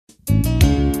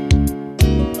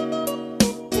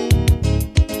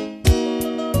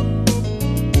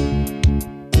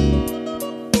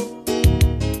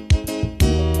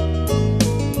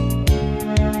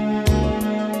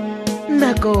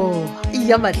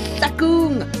ya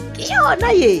Mahlakung ke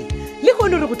yona ye le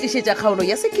kgone re go tlišetša kgaolo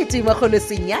ya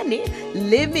 1900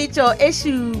 le metšo e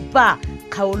šupa.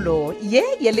 Kgaolo ye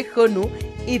ya lekgono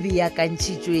e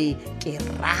beakantšhitšwe ke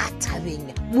Rathabeng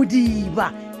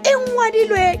Modiba, e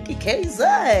ngwadilwe ke KZ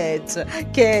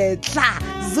Ketla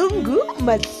Zungu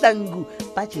Mahlangu,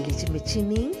 ba tšweletše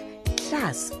metšhineng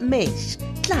Class Mesh,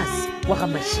 Class wa ga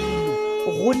Mashilo,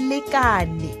 go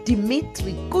lekane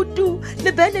Dimitri Kutu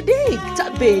le Benedict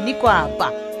Beni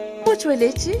Kwapa.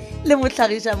 Motšweletši le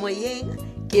mohlagiša moyeng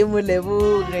ke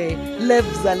Moleboge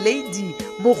Lebza Lady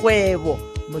Mokgwebo.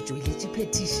 Motšweletši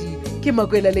phetiši ke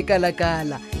Makwela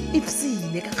Lekalakala.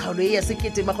 Ipsine ka kgaolo e ya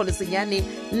 1900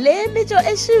 le metšo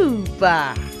e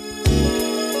šupa.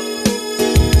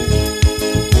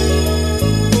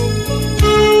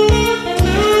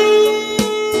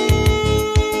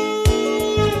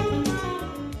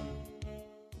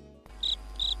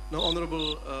 Now,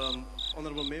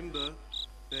 honorable member,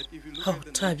 that if you look Oh, at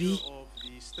the Tabi. nature of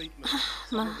the statement, Ma,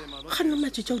 some of them are not ga nna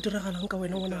matšetša o diragalang ka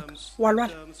wena ngwanaka wa in lwala.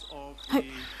 terms of Hai,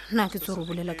 the nna ke tso re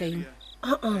bolela ka eng.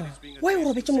 Wa e o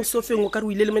robetse mosofeng o ka re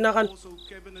o ile le menagano. also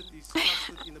cabinet is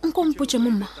clustered in a Nko mpotše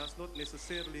momma, does not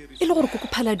necessarily e le gore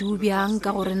kokophaladi o bjang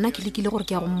ka gore nna ke lekile gore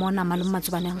ke ya go mmona malome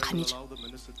matsobane a nkganetša. allow the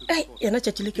minister to Ai, yena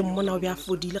tšatši le ke mmona o be a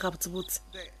fodile ga botsebotse.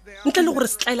 Ntle le gore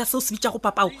setlaela seo se bitša go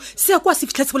papao se ya kwa se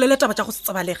fitlha se bolele taba tša go se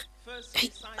tsebalege.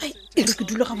 Ai, e re ke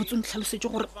dule ga botse o ntlhalosetše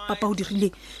gore papa o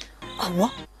dirileng. Aowa,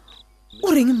 o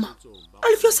reng mma?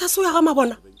 Alfio sa se o ya ga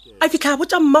mabona a fitlha a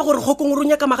botša mma gore kgokong o re o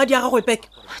nyaka magadi a gagwe peke.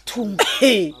 Bathong,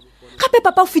 gape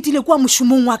papa o fetile kwa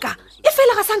mošomong wa ka, e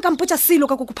fela ga sa nkampotša selo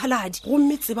ka kokophaladi.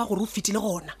 gomme tseba gore o fetile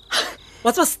gona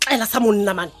wa tseba setlaela sa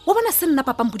monna mane. Wa bona se nna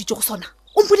papa mpoditše go sona,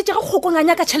 o mpoditše ge kgokong a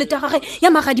nyaka tšhelete ya gage ya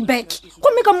magadi back,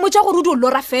 gomme ka mmotša gore o di o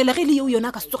lora fela ge le yeo yona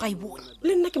a ka se tsoga e bone.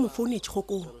 Le nna ke mo founetse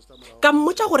kgokong ka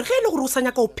mmotša gore ge e le gore o sa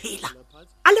nyaka o phela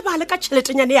a lebale ka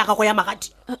tšheletenyane ya gago ya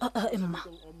magadi. Mma,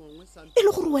 e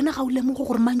le gore wena ga o lemogo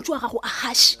gore mantšu a gago a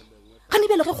haše, gane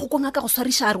bjale ge kgokong a ka go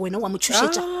swariša a re wena wa mo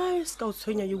thušetša. Ai, se ka o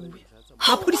tshwenya yeue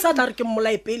maphodisa a tla re ke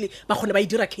mmolae pele ba kgone ba e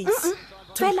dira case.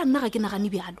 Fela nna ga ke nagane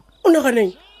bjalo. O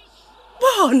naganeng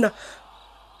bona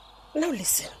now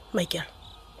listen Michael,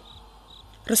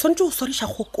 re swantse o swariša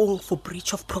kgokong for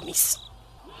breach of promise.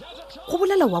 Go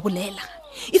bolela wa bolela,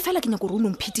 e fela ke nyako gore o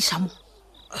nomphetiša mo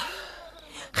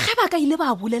ge ba ka ile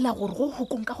ba bolela gore go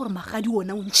kgokong ka gore magadi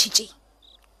ona o ntšhitše,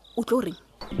 o tlo reng?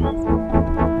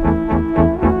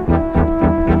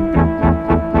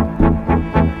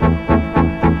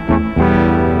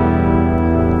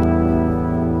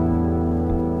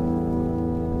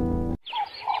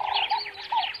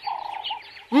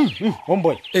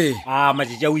 Homeboy. Eh.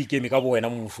 Matšetša o ikeme ka bo wena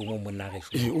mo mošomong monna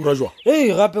geso. o ra jwa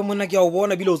Gape monna ke a o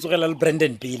bona bile o tsogela le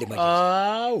Brandon pele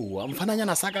aowa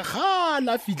mfananyana sa ka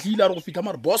gala a fitlhile a re go fitlha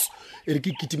mare boss e re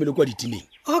ke kitimele kwa ditineng.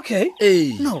 Okay,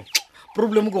 No,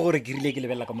 problem ke gore ke rile ke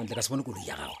lebelela ka montle ka se bone koloi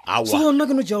ya gago. Aowa. So nna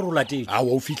ke no tšea gore o latetse.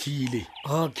 aowa o fitlhile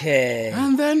Okay.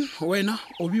 and then wena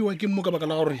o biwa ke mo ka baka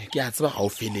la gore ke a tseba ga o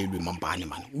felelwe mampane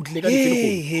mane o tlile ka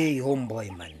difele Hey,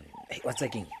 homeboy man. Wa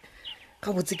tsakeng. Ga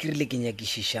botse ke rile ke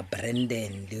nyakišiša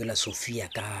Brandon le yola Sophia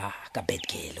ka bad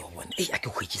girl o bona. A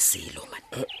ke hwetse selo man.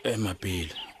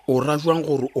 mapele o ra jwang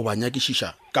gore o ba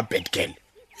nyakišiša ka bad girl.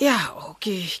 Ya,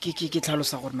 okay, ke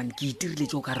tlhalosa gore man ke itirile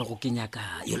tšeo ka re go kenya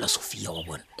ka yola Sophia wa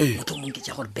bona. Motho mongwe ke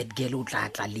tša gore bad girl o tla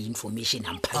le information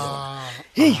a mpha yona.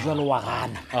 Hei, jwalo wa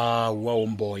gana. aowa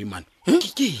omboy man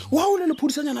Ke wa o le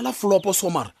lephodisanyana la flopo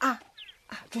somara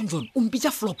John, o mpitša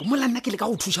flop mo la nna ke le ka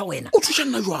go thuša wena. o thuša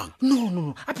nna jwang.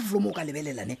 No, a pe flomo o ka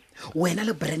lebelelane wena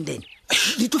le Brandon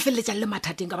di tlo feleletša le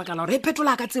mathateng ka baka la gore e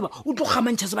phetola ka tseba o tlo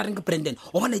gamantšha se ba reng ke Brandon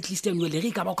o bona at least anywele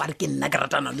ge e ka ba o ka re ke nna ke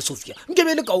ratana le Sophia nke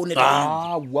be le kaone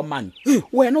aowa mane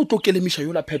wena o tlo kelemiša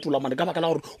yola phetola mane ka baka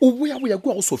la gore o boya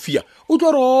kua go Sophia o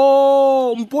tlo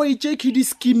re mpoe tše ke di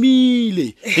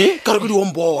skimile ka re ke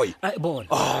di-homeboy bona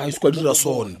e se kwa dira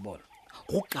sone.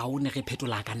 go kaone ge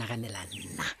phetola a ka naganela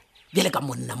nna bjale ka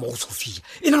monna mo go Sophia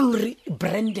e na le gore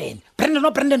Brandon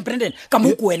ka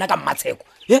mo ko wena ka mmatsheko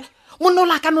monna o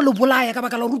la ka no le bolaya ka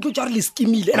baka la gore o tlo tša gore le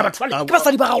skimile ene batho bale ke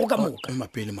basadi ba gago ka moka.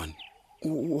 mapele mane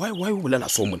why o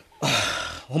bolela so mone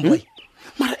Homeboy,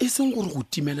 mara e seng gore go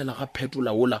timelela ga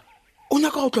phetola ola o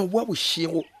nyaka go tla boa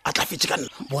bošego a tla fetse ka nna.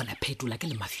 bona phetola ke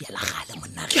le mafia la gale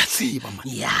monna Ke a tseba man.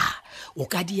 ya o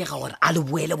ka diega gore a le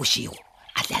boele bošego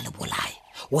a tle a le bolaye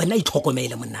wena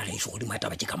itlhokomele monna gešo godimo ya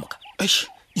taba tše ka moka Eish.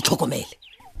 itlhokomele.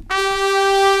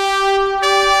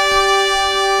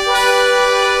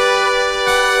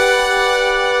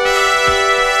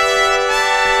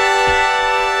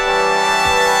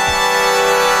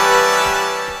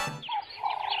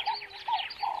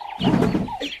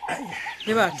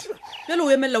 le batho bjale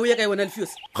o emelela o ye ka e wena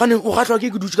lefios gane o gatlhwa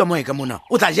ke dutse ka moe ka mona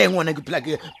o tla ja eng ona ke phela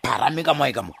ke pharame ka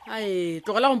moe ka mo ae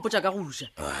tlogela gompotsa ka goja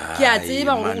ke a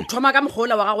tseba gore o thoma ka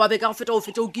mokgola wa gago wa beka go feta o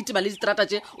fete o kitiba le distrata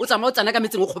tse o tsamaya o tsana ka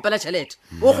metseng o kgopela tšhelete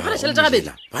o kgopela tšhelete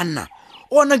gabedi banna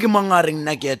ona ke mang a reng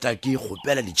nna ke eta ke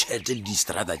kgopela ditšhelete le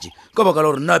distrata tse ka baka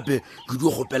la gore nnape ke di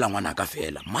kgopela ngwana ka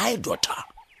fela my daughter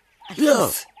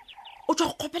o tswa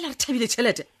go kgopela re thabile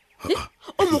tšhelete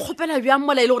o mo kgopela bjang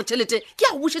mola e le gore tšhelete ke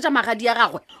ya go bušetša magadi ya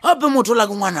gagwe gape motho la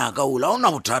ke ngwana ka ola o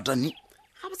na bothata ni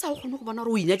ga botsa go kgone go bona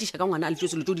gore o inyadiša ka ngwana a lefio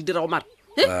selo tse o di dirago mara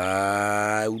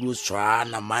o dio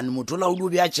tshwana mane motho la o dio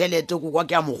bja tšhelete ko kwa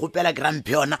ke a mo kgopela ke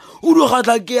ramphe yona o dio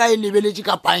gatla ke a e lebeletse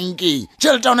ka pankeng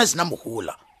tšhelete ya ona e sena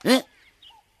mogola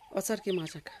wa tsare ke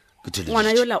maaka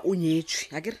ngwana yola o nyetswe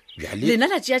a kere lena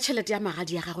la tšea tšhelete ya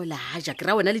magadi ya gagwe le aja ke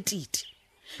ra wena le tite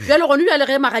bjale gone bjale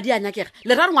ge magadi a nyakega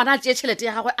le ra re ngwana a tšee tšhelete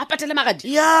ya gagwe a patele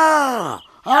magadi ya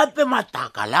gape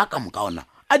mataka la ka moka ona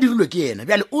a dirilwe ke ena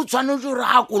bjale o tshwanetse gore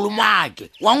a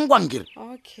kolomake wangwankere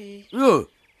okay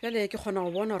bjale ke kgona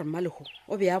go bona gore mmalego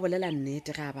o be a bolela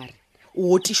nnete ga a bare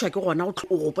o otišwa ke gona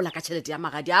o gopola ka tšhelete ya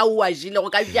magadi a o a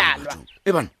jilego ka bjalwa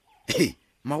e bana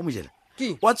mago mojela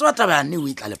wa tsewa taba yane o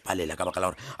e tla lepalela ka baka la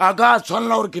gore a ka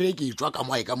tshwanela gore ke re ke etswa ka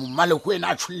moae ka mmalego ena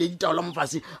a tsholole ditaola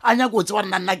mofase a nyako o tsewa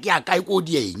nna nna ke a kae ko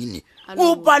dieng ne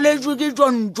o paletswe ke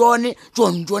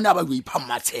tsontsone a ba jo ipha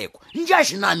matsheko nje a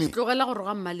shename tlogela gore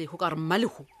ga mmalego ka gore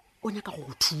mmalego o nyaka go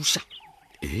go thuša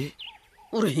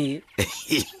ore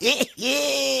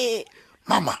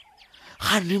mama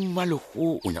ga ne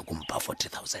mmalego o nyako mpa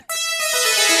 40,000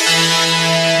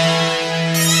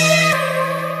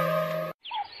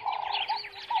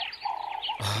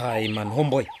 hai man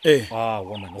homeboy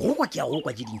man go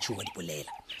kwa ke dintšhi wa di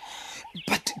bolela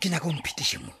but ke nyaka o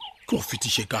mphetiše mo ke go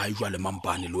fetiše kae jwa le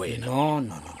mampane le wena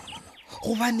no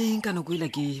go baneng ka nako ela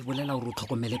ke bolela gore o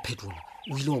tlhokomele phetola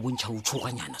o ile wa bontšha o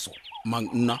tshoganyana so mang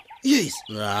nna yes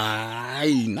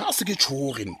ai na se ke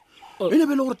tshogene e ne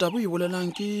bele gore tabo e bolelang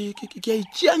ke a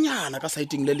itšeanyana ka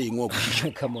saeteng le lengwe wa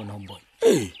bošiša come on homeboy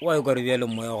wa e ka re bjale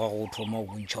moya wa gago o thoma o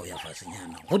bontšha o ya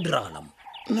fasenyana go diragala mo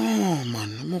no man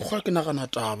mokgwa ke nagana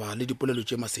taba le dipolelo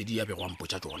tše masedi ya bego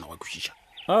ampotša tsona wa kwešiša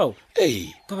ao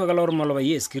ka baka la gore maloba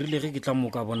yes ke rile ge ke tla mo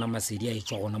ka bona masedi a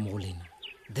etswa gona mo go lena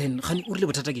then gane o rile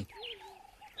bothata keng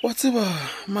wa tseba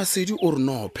masedi o re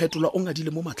no phetola o ngadile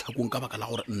mo mahlakong ka baka la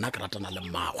gore nna ke ratana le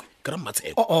mmagwe ke ra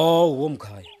mmatsheko o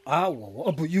mkhaya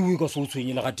apo iwe ka se o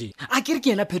tshwenyele ga teng a ke re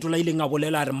ke ena phetola ileng a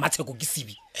bolela a re mmatsheko ke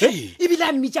sebi ebile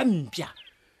a mmitša mpša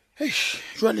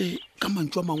jwale ka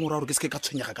mantšu a mangwe ra gore ke se ke ka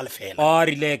tshwenyega ka lefela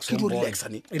relax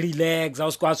a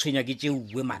o se ko a tshwenya ke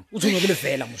tšeuwe man o tshwenya ke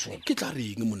lefela moswena ke tla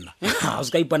reng monna o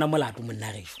se ka ipona molato monna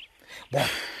gešo bona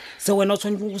se wena o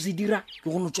tshwanetse go se dira ke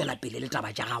go no tswela pele le taba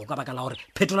tša gago ka baka la gore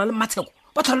phetola le matsheko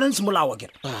ba tlhalolane semolao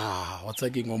kere wa tsa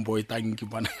keng omboy tanki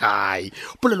bana hai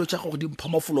polelo tša gago di mpha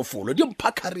mafolofolo di mpha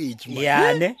courage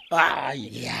yane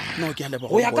no ke a leba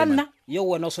go ya ka nna yo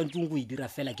wena o tshwanetseng go e dira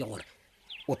fela ke gore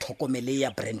o tlhokomele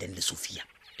ya Brandon le Sophia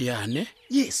yane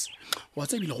yes wa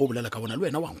tsa ebile go bolela ka bona le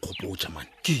wena wa nkgopotša man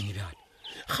ke eng bjale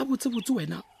ga botsebotse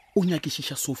wena o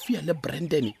nyakešiša Sophia le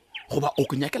Brandon goba o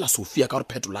ke nyakela Sophia ka gore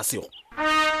phetola sego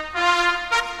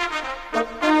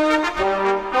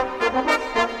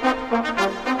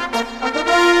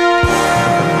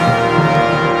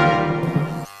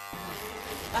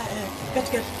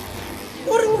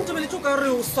o reng o ntobeletse o ka re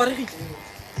o swaregile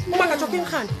o makatšwa keng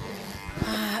gane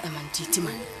mantiti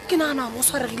man ke nagana gore o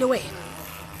swaregile wena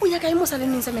o nyaka e mo sa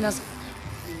leneng sa menasa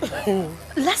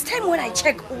last time when I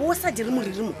check o sa dire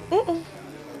moriri mo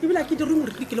ebile a ke dire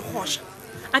moriri ke le kgoša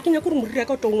a ke nyaka gore moriri ya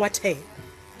ka o tong wa thea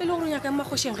e le gore o nyaka e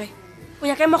magošeng ge o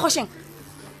nyaka e magošeng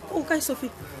o kae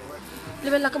Sophie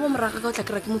lebelela ka bo moraga ka o tla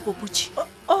kry-a ke mopopotši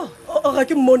ga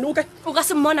ke mmone o ka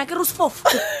se mmona ke rosefofo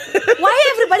why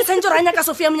everybody santse gore a nyaka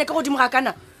Sophia monyaka godimo ga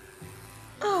kana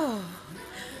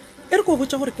e re ko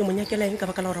botsa gore ke monyakela eng ka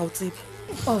baka la gore a o tsebe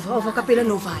ova ka pele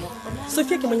novai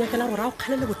Sophia ke monyakela gore a o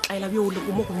kgalele botlaela bjo o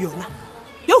lego mo go yona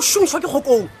bjo o šomišwa ke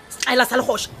kgokong setlaela sa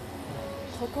legoša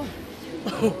kgokong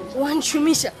wa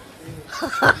ntšhomiša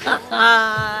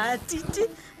titi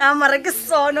a mara ke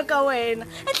sono ka wena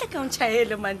e tle ka o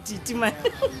ntšhaele mantiti man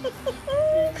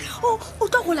o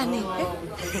tlo gola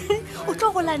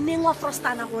neng wa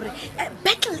frostana gore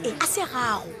battle e a se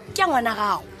gago ke a ngwana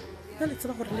gago na le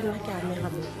tseba gore le nna ke amega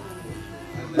mo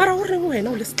mara o reng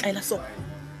wena o le setlaela so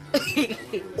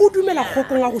o dumela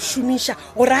kgokong a go šomiša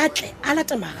gore a tle a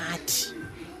late magadi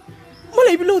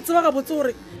mola ebile o tseba gabotse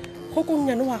gore kgokong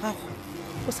nyane wa gago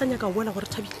o sa nyaka o boela gore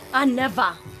thabile a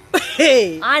never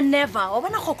o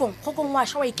bona kgokong wa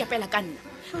ša wa ikepela ka nna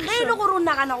ge e le gore o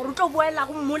nagana gore o tlo boela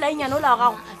go mmolainyane o la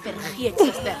gago vergeet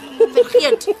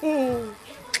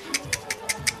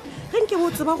ge nke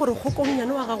bo tseba gore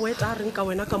kgokongnyane wa gago e tla reng ka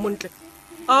wena ka montle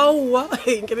aowa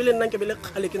nke be le nna nke be le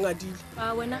kgale ke ngadile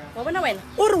wena wa bona wena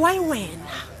o re wa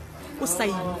wena o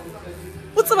saime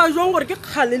o tseba jwang gore ke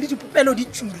kgale le dipopelo di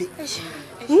tswile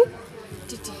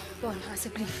titi bona a se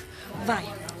brief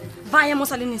vaya mo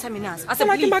saleng sa menasa a se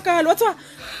ke brief makalo wa tseba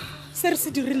se re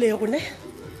se dirilego ne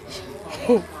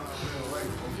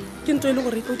ke ntho e le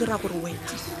gore e tlo dira gore wena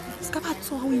se ka ba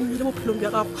tsoga o imile bophelong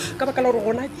bja gago ka baka la gore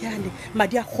gona bjale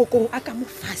madi a kgokong a ka mo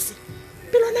fase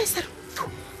pele ona e sa re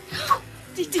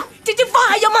titi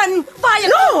vaya man vaya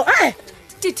no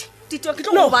titi ke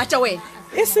tlo go batla wena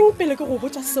e seng pele ke go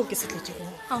botsa seo ke se tletsego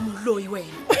a moloi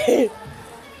wena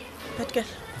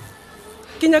batgirl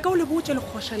ke nyaka o le botse le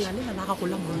kgošana le lana gago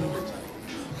la monna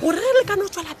gore re le ka no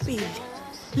tswela pele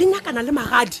le nyakana le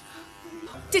magadi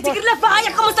titi ke le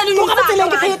vaya ka mo saleng go ga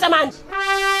tseleng ke phetsa man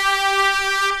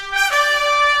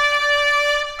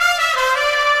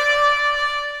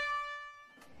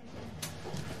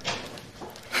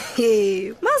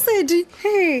Masedi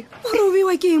o re o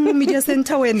bewa ke eng mo media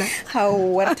center wena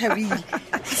gaowa re thabile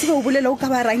se ba o bolela o ka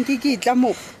ba rang ke tla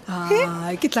mo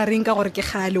ke tla reng ka gore ke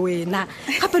gale wena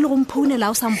gape le go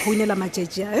mphounela o sa mphounela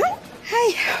matšatši hai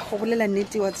go bolela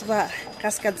nnete wa tseba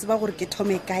ka se ka tseba gore ke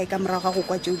thome kae ka morago ga go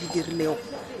kwa tšeo di dirilego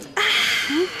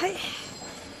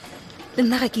le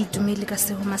nna ga ke itumele ka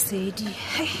seo Masedi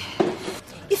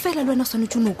e fela le wena o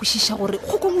swanetse o ne o kwešiša gore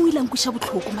go ko mo o ilang kweša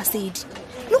botlhoko Masedi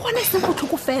le gona e seng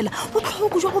botlhoko fela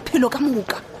botlhoko jwa bophelo ka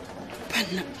moka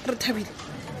banna re thabile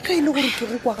ga e le gore ke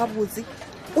go kwa gabotse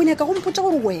o nyaka go mpotsa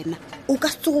gore wena o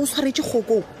ka se tsogo o tshwaretse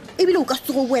kgokong ebile o ka se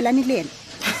tsogo o boelane le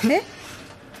ena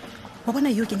wa bona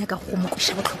yo ke nyaka go mo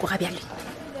kweša botlhoko ga bjale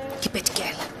ke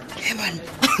Betgirl banna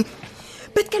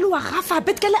Betgirl wa gafa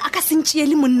Betgirl a ka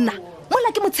sentšee le monna mola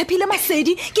ke mo tshepile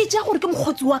Masedi ke tšea gore ke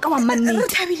mokgotsi wa ka wa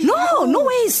mannete no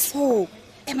ways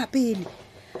ema pele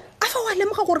a fa wa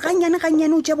lemoga gore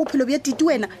gannyane o tšea bophelo bja titi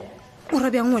wena o ra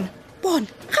bjang wena bona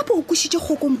gape o kwešitše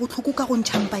kgokong botlhoko ka go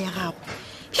ntšhampa ya gago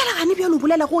fela gane bjalo o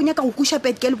bolela go o nyaka go kweša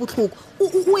Betgirl botlhoko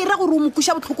o era gore o mo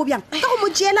kweša botlhoko bjang ka go mo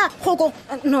tšeela kgokong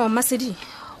no Masedi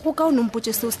go ka o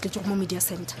nompotse seo se tletse go mo media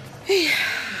center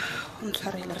o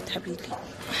ntshwarele re thabile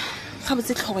ga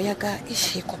botse tlhogo ya ka e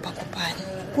še kopakopane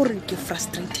gore ke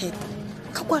frustrated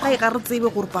ka kwa gae ga re tsebe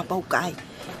gore papa o kae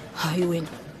hai wena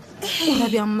o ra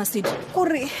bjang Masedi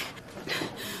gore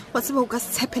wa tseba o ka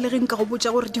se tshepelegeng ka go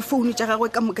botsa gore difounu tša gagwe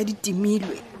ka moka di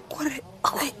timilwe gore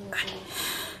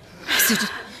Masedi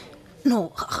no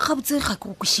ga botse ga ke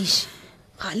go kwešiše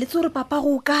ga letse gore papa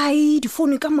go kae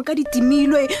difounu ka moka di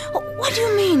timilwe what do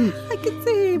you mean ga ke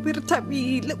tsebe re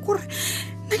thabile gore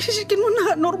nakešhe ke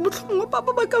nonagana gore motlhongwa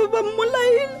papa ba ka ba ba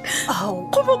mmolaele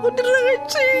goba go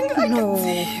diragetseng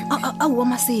aowa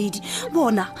Masedi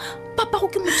bona papa go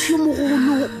ke motho yo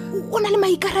mogolo o na le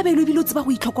maikarabelo ebile o tseba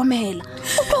go itlhokomela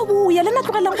o tlo boya le na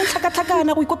tlogelang go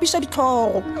tlhakatlhakana go ikopiša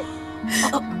ditlhogo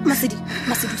Masedi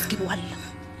o se ke boalla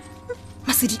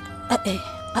Masedi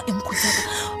mokgotsi aka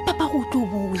papa go tlo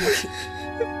boya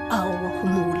aowa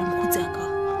gomola mokgotsi aka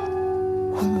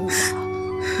gomola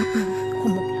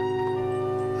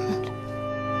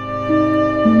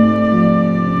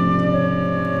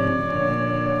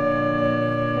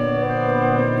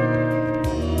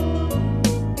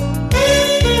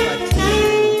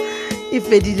e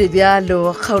fedile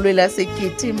bjalo kgaolo e la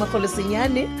sekete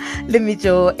magolosenyane le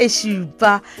metšo e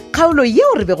šupa kgaolo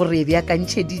yeo re be gore e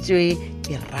beakantšheditšwe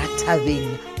ke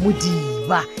Rathabeng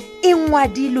Modiba e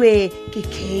ngwadilwe ke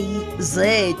KZ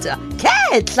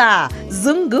Ketla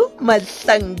Zungu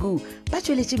Mahlangu ba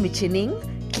tšweletše metšhineng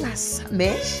Class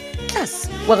Mesh Class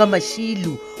wa ga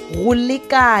Mashilu go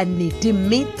lekane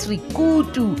Dimitri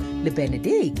Kutu le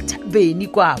Benedict Beni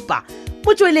Kwapa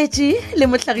motšweletši le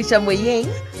mohlagiša moyeng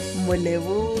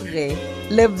Moleboge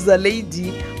Lebza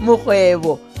Lady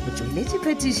Mokgwebo motšweletši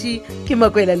phetiši ke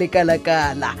Makwela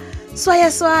Lekalakala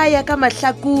swaya ka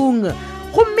Mahlakung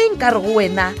gommeng ka re go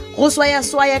wena go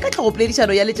swaya ka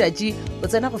tlhogopoledišano ya letšatši o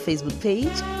tsena go Facebook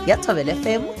page ya Thobel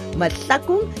FM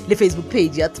Mahlakung le Facebook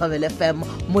page ya Thobel FM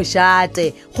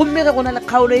Mošate gomme ge go na le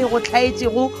kgaolo e go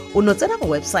tlhaetšego o no tsena go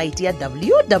website ya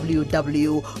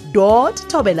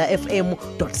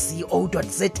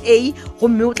www.thobelafm.co.za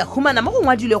gomme o tla humana mo go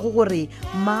ngwadilego gore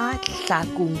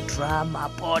Mahlakung Drama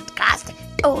Podcast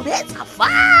tobetsa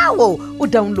fao o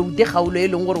downloade kgaolo e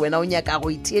leng gore wena o nyaka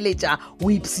go itheeletša o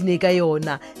ipsine ka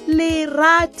yona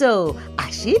Lerato a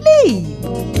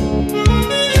Shilemo.